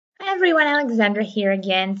Hi everyone, Alexandra here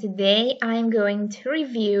again. Today I'm going to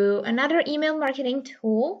review another email marketing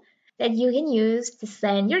tool that you can use to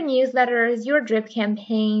send your newsletters, your drip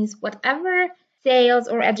campaigns, whatever sales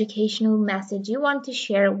or educational message you want to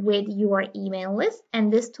share with your email list.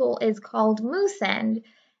 And this tool is called Moosend.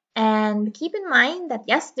 And keep in mind that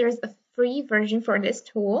yes, there's a free version for this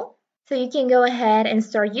tool. So you can go ahead and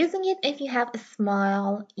start using it if you have a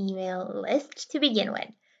small email list to begin with.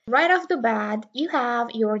 Right off the bat, you have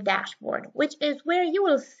your dashboard, which is where you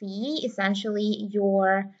will see essentially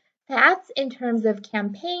your stats in terms of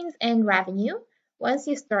campaigns and revenue once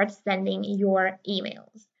you start sending your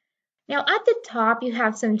emails. Now, at the top, you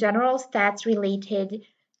have some general stats related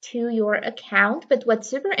to your account, but what's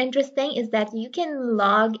super interesting is that you can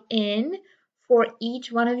log in for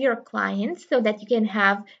each one of your clients so that you can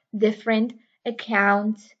have different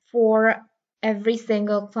accounts for every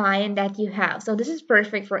single client that you have. So this is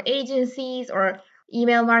perfect for agencies or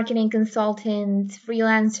email marketing consultants,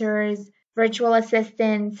 freelancers, virtual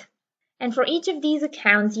assistants. And for each of these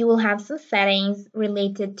accounts, you will have some settings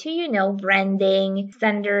related to, branding,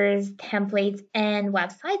 senders, templates, and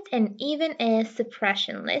websites, and even a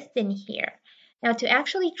suppression list in here. Now, to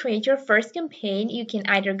actually create your first campaign, you can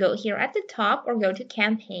either go here at the top or go to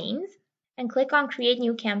campaigns and click on create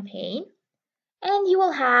new campaign. And you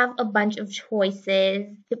will have a bunch of choices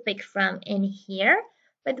to pick from in here,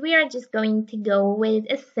 but we are just going to go with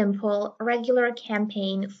a simple regular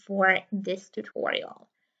campaign for this tutorial.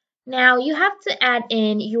 Now you have to add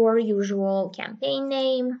in your usual campaign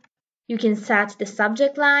name. You can set the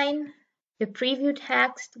subject line, the preview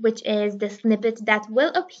text, which is the snippet that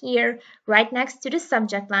will appear right next to the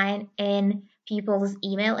subject line in people's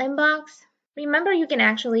email inbox. Remember, you can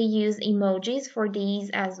actually use emojis for these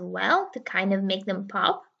as well to kind of make them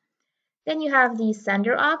pop. Then you have the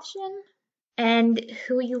sender option and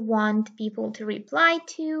who you want people to reply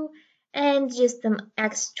to, and just some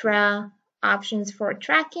extra options for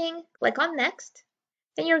tracking. Click on next.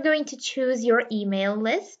 Then you're going to choose your email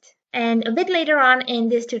list. And a bit later on in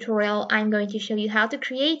this tutorial, I'm going to show you how to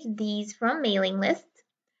create these from mailing lists.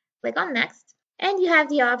 Click on next. And you have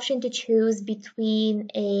the option to choose between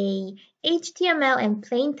a HTML and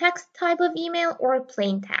plain text type of email or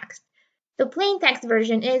plain text. The plain text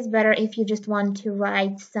version is better if you just want to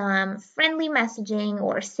write some friendly messaging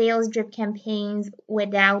or sales drip campaigns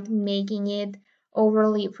without making it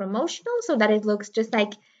overly promotional so that it looks just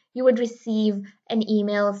like you would receive an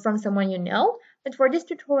email from someone you know. But for this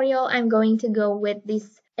tutorial, I'm going to go with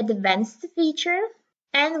this advanced feature,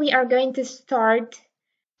 and we are going to start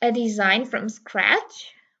a design from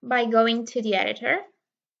scratch by going to the editor.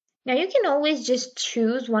 Now you can always just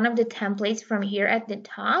choose one of the templates from here at the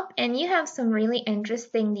top, and you have some really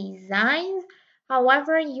interesting designs.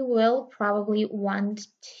 However, you will probably want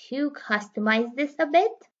to customize this a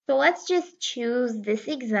bit. So let's just choose this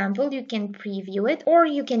example. You can preview it, or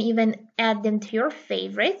you can even add them to your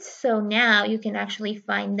favorites. So now you can actually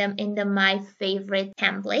find them in the My Favorite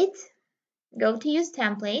template. Go to Use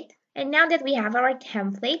Template. And now that we have our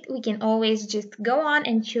template, we can always just go on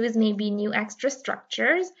and choose maybe new extra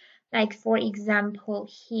structures. Like for example,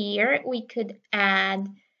 here we could add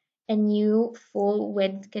a new full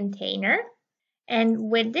width container. And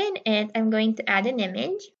within it, I'm going to add an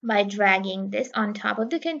image by dragging this on top of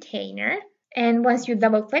the container. And once you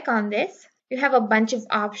double click on this, you have a bunch of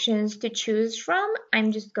options to choose from.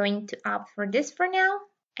 I'm just going to opt for this for now.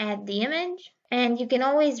 Add the image. And you can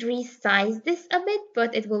always resize this a bit,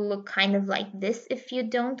 but it will look kind of like this if you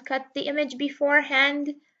don't cut the image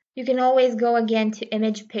beforehand. You can always go again to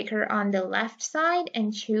image picker on the left side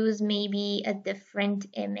and choose maybe a different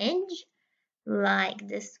image like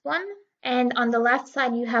this one. And on the left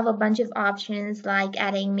side, you have a bunch of options like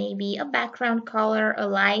adding maybe a background color,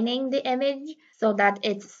 aligning the image so that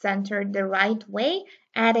it's centered the right way,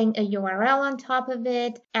 adding a URL on top of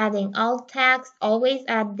it, adding alt text. Always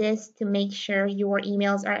add this to make sure your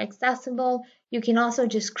emails are accessible. You can also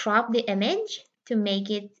just crop the image to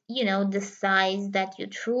make it, the size that you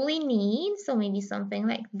truly need. So maybe something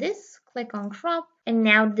like this. Click on crop. And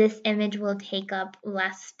now this image will take up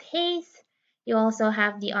less space. You also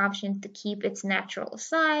have the option to keep its natural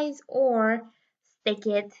size or stick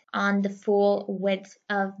it on the full width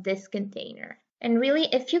of this container. And really,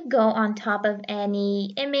 if you go on top of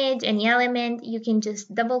any image, any element, you can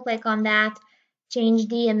just double click on that, change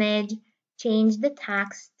the image, change the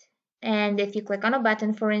text. And if you click on a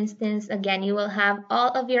button, for instance, again, you will have all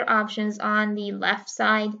of your options on the left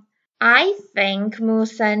side I think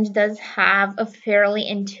Moosend does have a fairly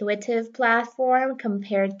intuitive platform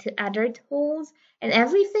compared to other tools, and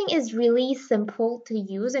everything is really simple to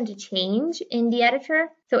use and to change in the editor.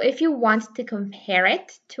 So if you want to compare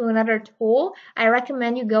it to another tool, I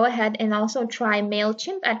recommend you go ahead and also try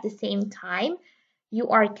MailChimp at the same time. You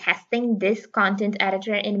are testing this content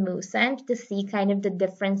editor in Moosend to see kind of the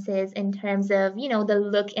differences in terms of, the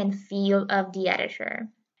look and feel of the editor.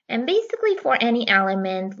 And basically for any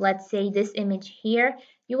element, let's say this image here,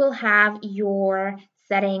 you will have your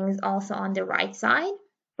settings also on the right side.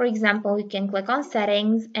 For example, you can click on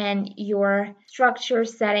settings and your structure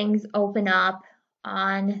settings open up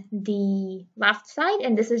on the left side,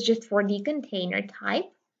 and this is just for the container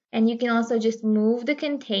type. And you can also just move the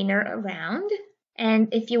container around.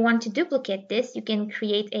 And if you want to duplicate this, you can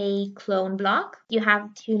create a clone block. You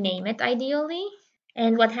have to name it ideally.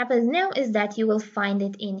 And what happens now is that you will find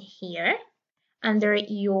it in here under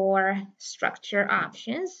your structure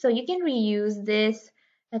options. So you can reuse this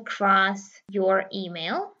across your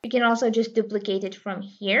email. You can also just duplicate it from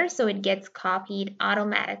here so it gets copied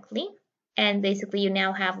automatically. And basically you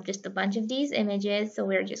now have just a bunch of these images, so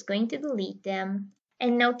we're just going to delete them.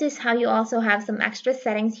 And notice how you also have some extra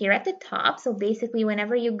settings here at the top. So basically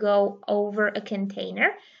whenever you go over a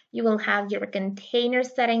container, you will have your container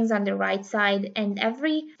settings on the right side and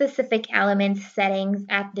every specific element settings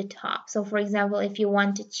at the top. So for example, if you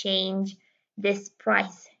want to change this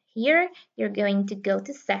price here, you're going to go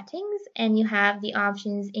to settings and you have the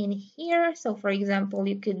options in here. So for example,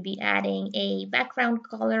 you could be adding a background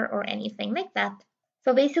color or anything like that.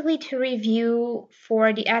 So basically to review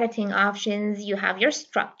for the editing options, you have your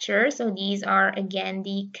structure. So these are again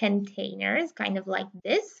the containers, kind of like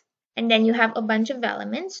this. And then you have a bunch of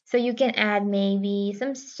elements. So you can add maybe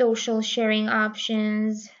some social sharing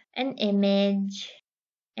options, an image,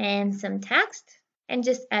 and some text. And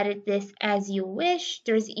just edit this as you wish.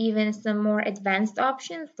 There's even some more advanced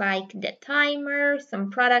options like the timer, some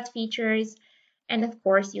product features, and of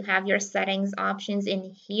course you have your settings options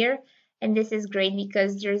in here. And this is great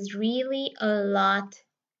because there's really a lot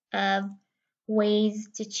of ways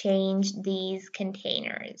to change these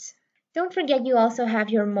containers. Don't forget you also have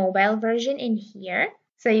your mobile version in here.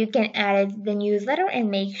 So you can edit the newsletter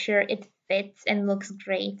and make sure it fits and looks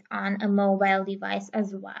great on a mobile device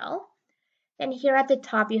as well. And here at the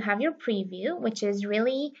top you have your preview, which is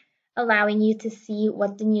really allowing you to see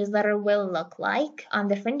what the newsletter will look like on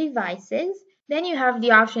different devices. Then you have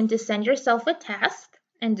the option to send yourself a test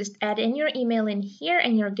and just add in your email in here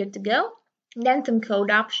and you're good to go. And then some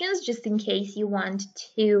code options just in case you want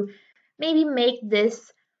to maybe make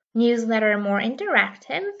this newsletter more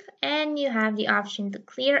interactive, and you have the option to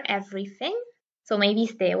clear everything. So maybe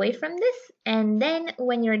stay away from this, and then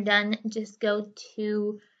when you're done, just go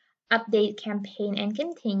to update campaign and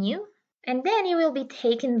continue. And then you will be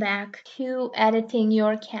taken back to editing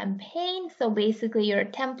your campaign. So basically your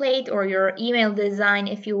template or your email design,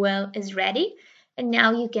 if you will, is ready. And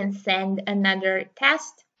now you can send another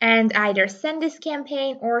test and either send this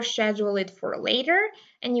campaign or schedule it for later.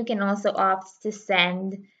 And you can also opt to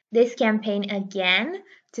send this campaign again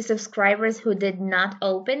to subscribers who did not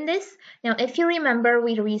open this. Now, if you remember,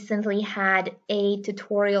 we recently had a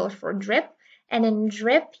tutorial for Drip. And in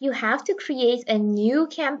Drip, you have to create a new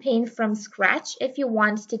campaign from scratch if you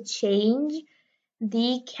want to change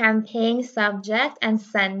the campaign subject and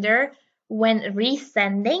sender when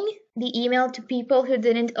resending the email to people who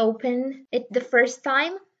didn't open it the first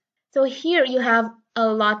time. So here you have a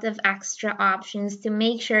lot of extra options to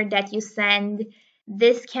make sure that you send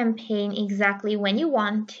this campaign exactly when you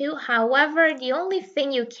want to. However, the only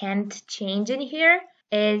thing you can't change in here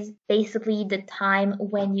is basically the time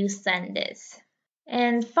when you send this.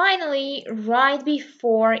 And finally, right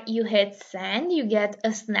before you hit send, you get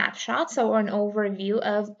a snapshot, so an overview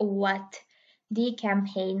of what the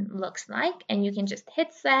campaign looks like, and you can just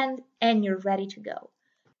hit send and you're ready to go.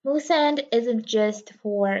 Moosend isn't just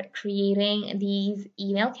for creating these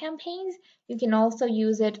email campaigns. You can also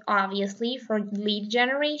use it obviously for lead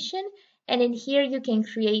generation. And in here you can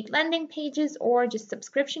create landing pages or just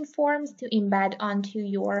subscription forms to embed onto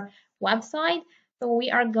your website. So we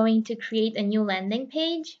are going to create a new landing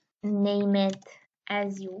page, name it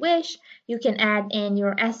as you wish. You can add in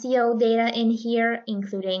your SEO data in here,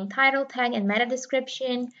 including title tag and meta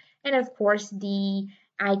description, and of course the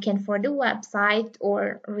icon for the website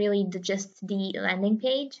or really just the landing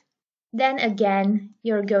page. Then again,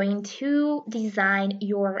 you're going to design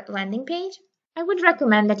your landing page. I would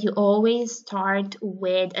recommend that you always start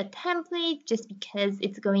with a template just because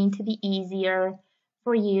it's going to be easier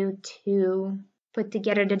for you to put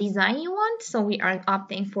together the design you want. So we are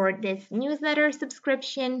opting for this newsletter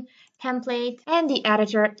subscription template, and the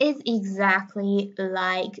editor is exactly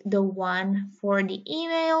like the one for the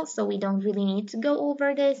email, so we don't really need to go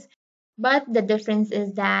over this. But the difference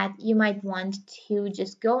is that you might want to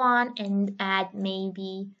just go on and add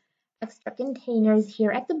maybe extra containers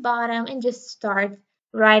here at the bottom and just start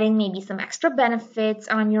writing maybe some extra benefits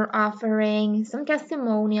on your offering, some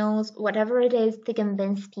testimonials, whatever it is to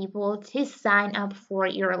convince people to sign up for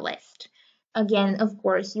your list. Again, of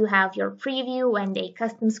course, you have your preview and a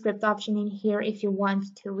custom script option in here if you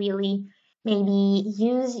want to really maybe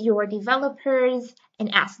use your developers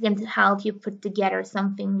and ask them to help you put together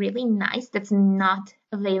something really nice that's not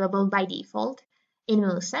available by default in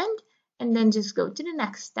Moosend. And then just go to the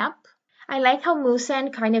next step. I like how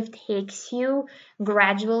Moosend kind of takes you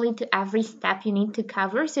gradually to every step you need to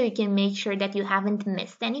cover so you can make sure that you haven't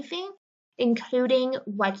missed anything, including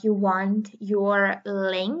what you want your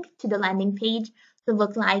link to the landing page to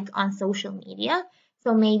look like on social media.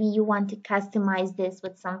 So maybe you want to customize this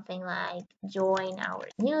with something like join our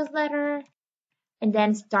newsletter and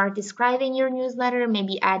then start describing your newsletter,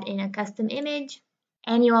 maybe add in a custom image.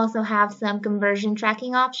 And you also have some conversion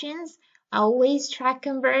tracking options. Always track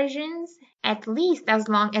conversions, at least as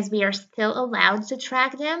long as we are still allowed to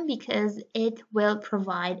track them, because it will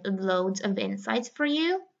provide loads of insights for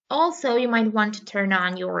you. Also, you might want to turn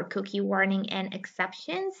on your cookie warning and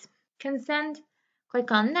exceptions consent.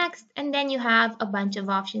 Click on next, and then you have a bunch of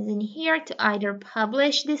options in here to either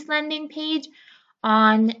publish this landing page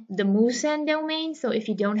on the Moosend domain. So if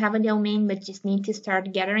you don't have a domain but just need to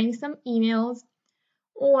start gathering some emails,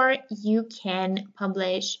 or you can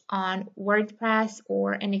publish on WordPress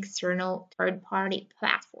or an external third-party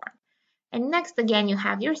platform. And next, again, you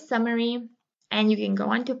have your summary and you can go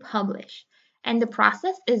on to publish. And the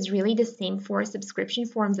process is really the same for subscription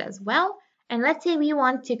forms as well. And let's say we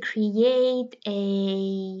want to create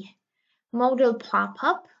a modal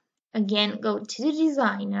pop-up. Again, go to the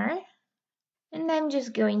designer. And I'm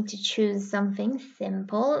just going to choose something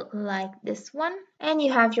simple like this one. And you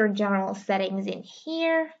have your general settings in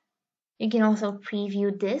here. You can also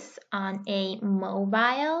preview this on a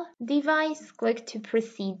mobile device. Click to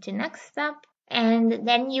proceed to next step. And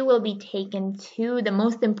then you will be taken to the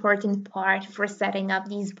most important part for setting up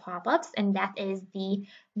these pop-ups, and that is the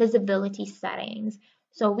visibility settings.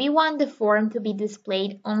 So we want the form to be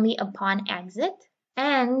displayed only upon exit.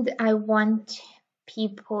 And I want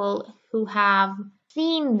people who have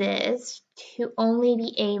seen this to only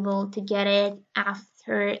be able to get it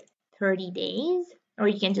after 30 days, or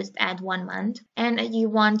you can just add 1 month. And you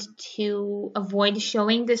want to avoid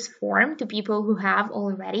showing this form to people who have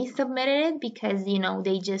already submitted it because,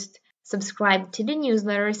 they just subscribed to the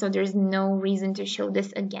newsletter, so there's no reason to show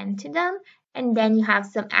this again to them. And then you have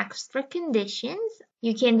some extra conditions.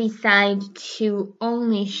 You can decide to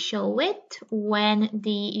only show it when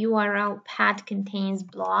the URL path contains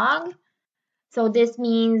blog. So this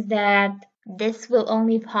means that this will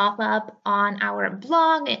only pop up on our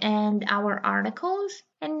blog and our articles.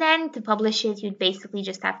 And then to publish it, you'd basically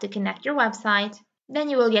just have to connect your website. Then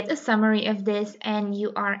you will get a summary of this and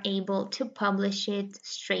you are able to publish it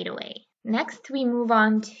straight away. Next, we move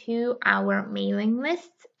on to our mailing list.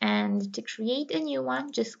 And to create a new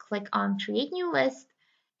one, just click on Create New List.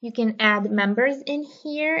 You can add members in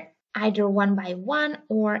here, either one by one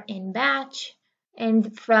or in batch.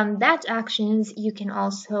 And from batch actions, you can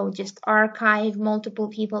also just archive multiple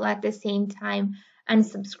people at the same time and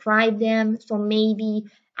subscribe them. So maybe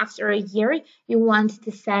after a year, you want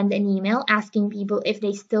to send an email asking people if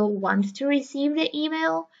they still want to receive the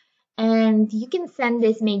email. And you can send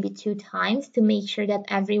this maybe 2 times to make sure that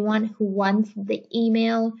everyone who wants the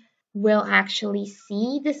email will actually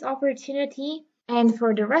see this opportunity. And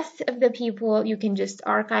for the rest of the people, you can just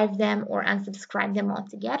archive them or unsubscribe them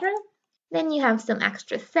altogether. Then you have some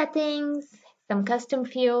extra settings, some custom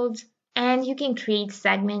fields, and you can create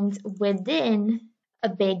segments within a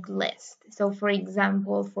big list. So for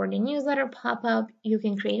example, for the newsletter pop-up, you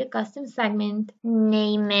can create a custom segment,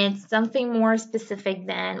 name it something more specific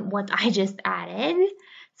than what I just added,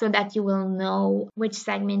 so that you will know which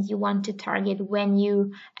segment you want to target when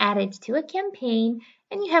you add it to a campaign.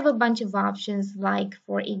 And you have a bunch of options, like,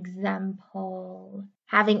 for example,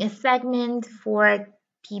 having a segment for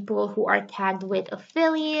people who are tagged with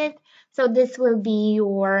affiliate. So this will be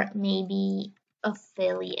your maybe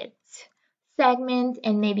affiliate segment,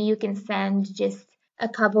 and maybe you can send just a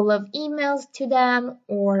couple of emails to them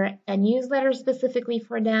or a newsletter specifically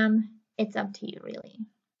for them. It's up to you, really.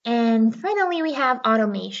 And finally, we have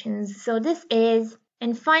automations. So this is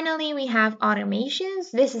And finally, we have automations.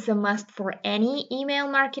 This is a must for any email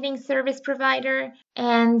marketing service provider.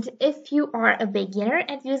 And if you are a beginner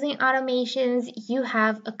at using automations, you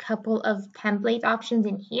have a couple of template options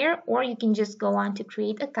in here, or you can just go on to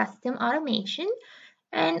create a custom automation.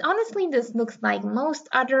 And honestly, this looks like most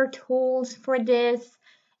other tools for this.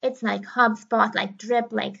 It's like HubSpot, like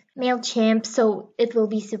Drip, like MailChimp, so it will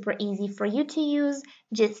be super easy for you to use.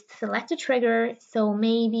 Just select a trigger. So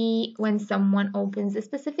maybe when someone opens a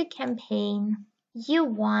specific campaign, you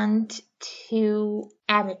want to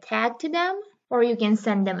add a tag to them, or you can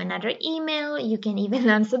send them another email. You can even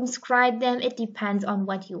unsubscribe them. It depends on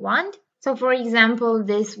what you want. So for example,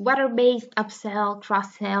 this weather-based upsell,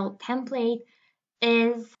 cross-sell template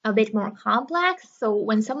is a bit more complex. So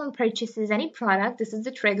when someone purchases any product, this is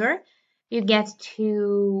the trigger, you get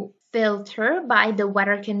to filter by the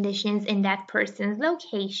weather conditions in that person's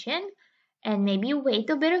location and maybe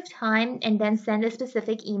wait a bit of time and then send a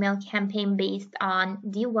specific email campaign based on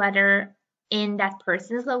the weather in that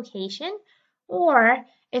person's location. Or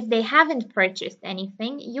if they haven't purchased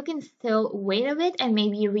anything, you can still wait a bit and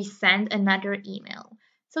maybe resend another email.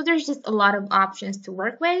 So there's just a lot of options to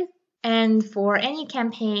work with. And for any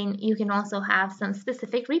campaign, you can also have some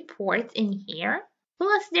specific reports in here.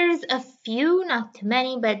 Plus, there's a few, not too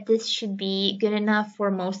many, but this should be good enough for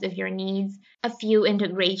most of your needs. A few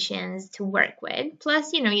integrations to work with.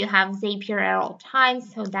 Plus, you have Zapier at all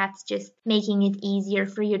times, so that's just making it easier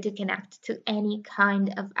for you to connect to any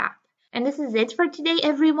kind of app. And this is it for today,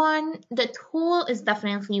 everyone. The tool is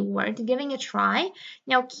definitely worth giving a try.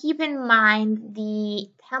 Now, keep in mind the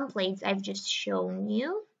templates I've just shown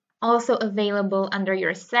you. Also available under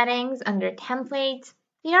your settings, under templates.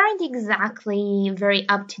 They aren't exactly very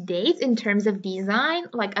up to date in terms of design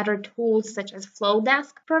like other tools such as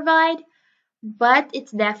Flowdesk provide, but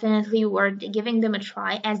it's definitely worth giving them a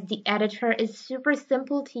try as the editor is super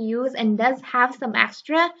simple to use and does have some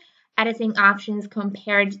extra editing options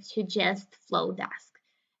compared to just Flowdesk.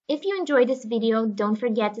 If you enjoyed this video, don't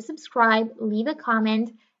forget to subscribe, leave a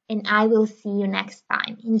comment, and I will see you next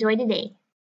time. Enjoy the day.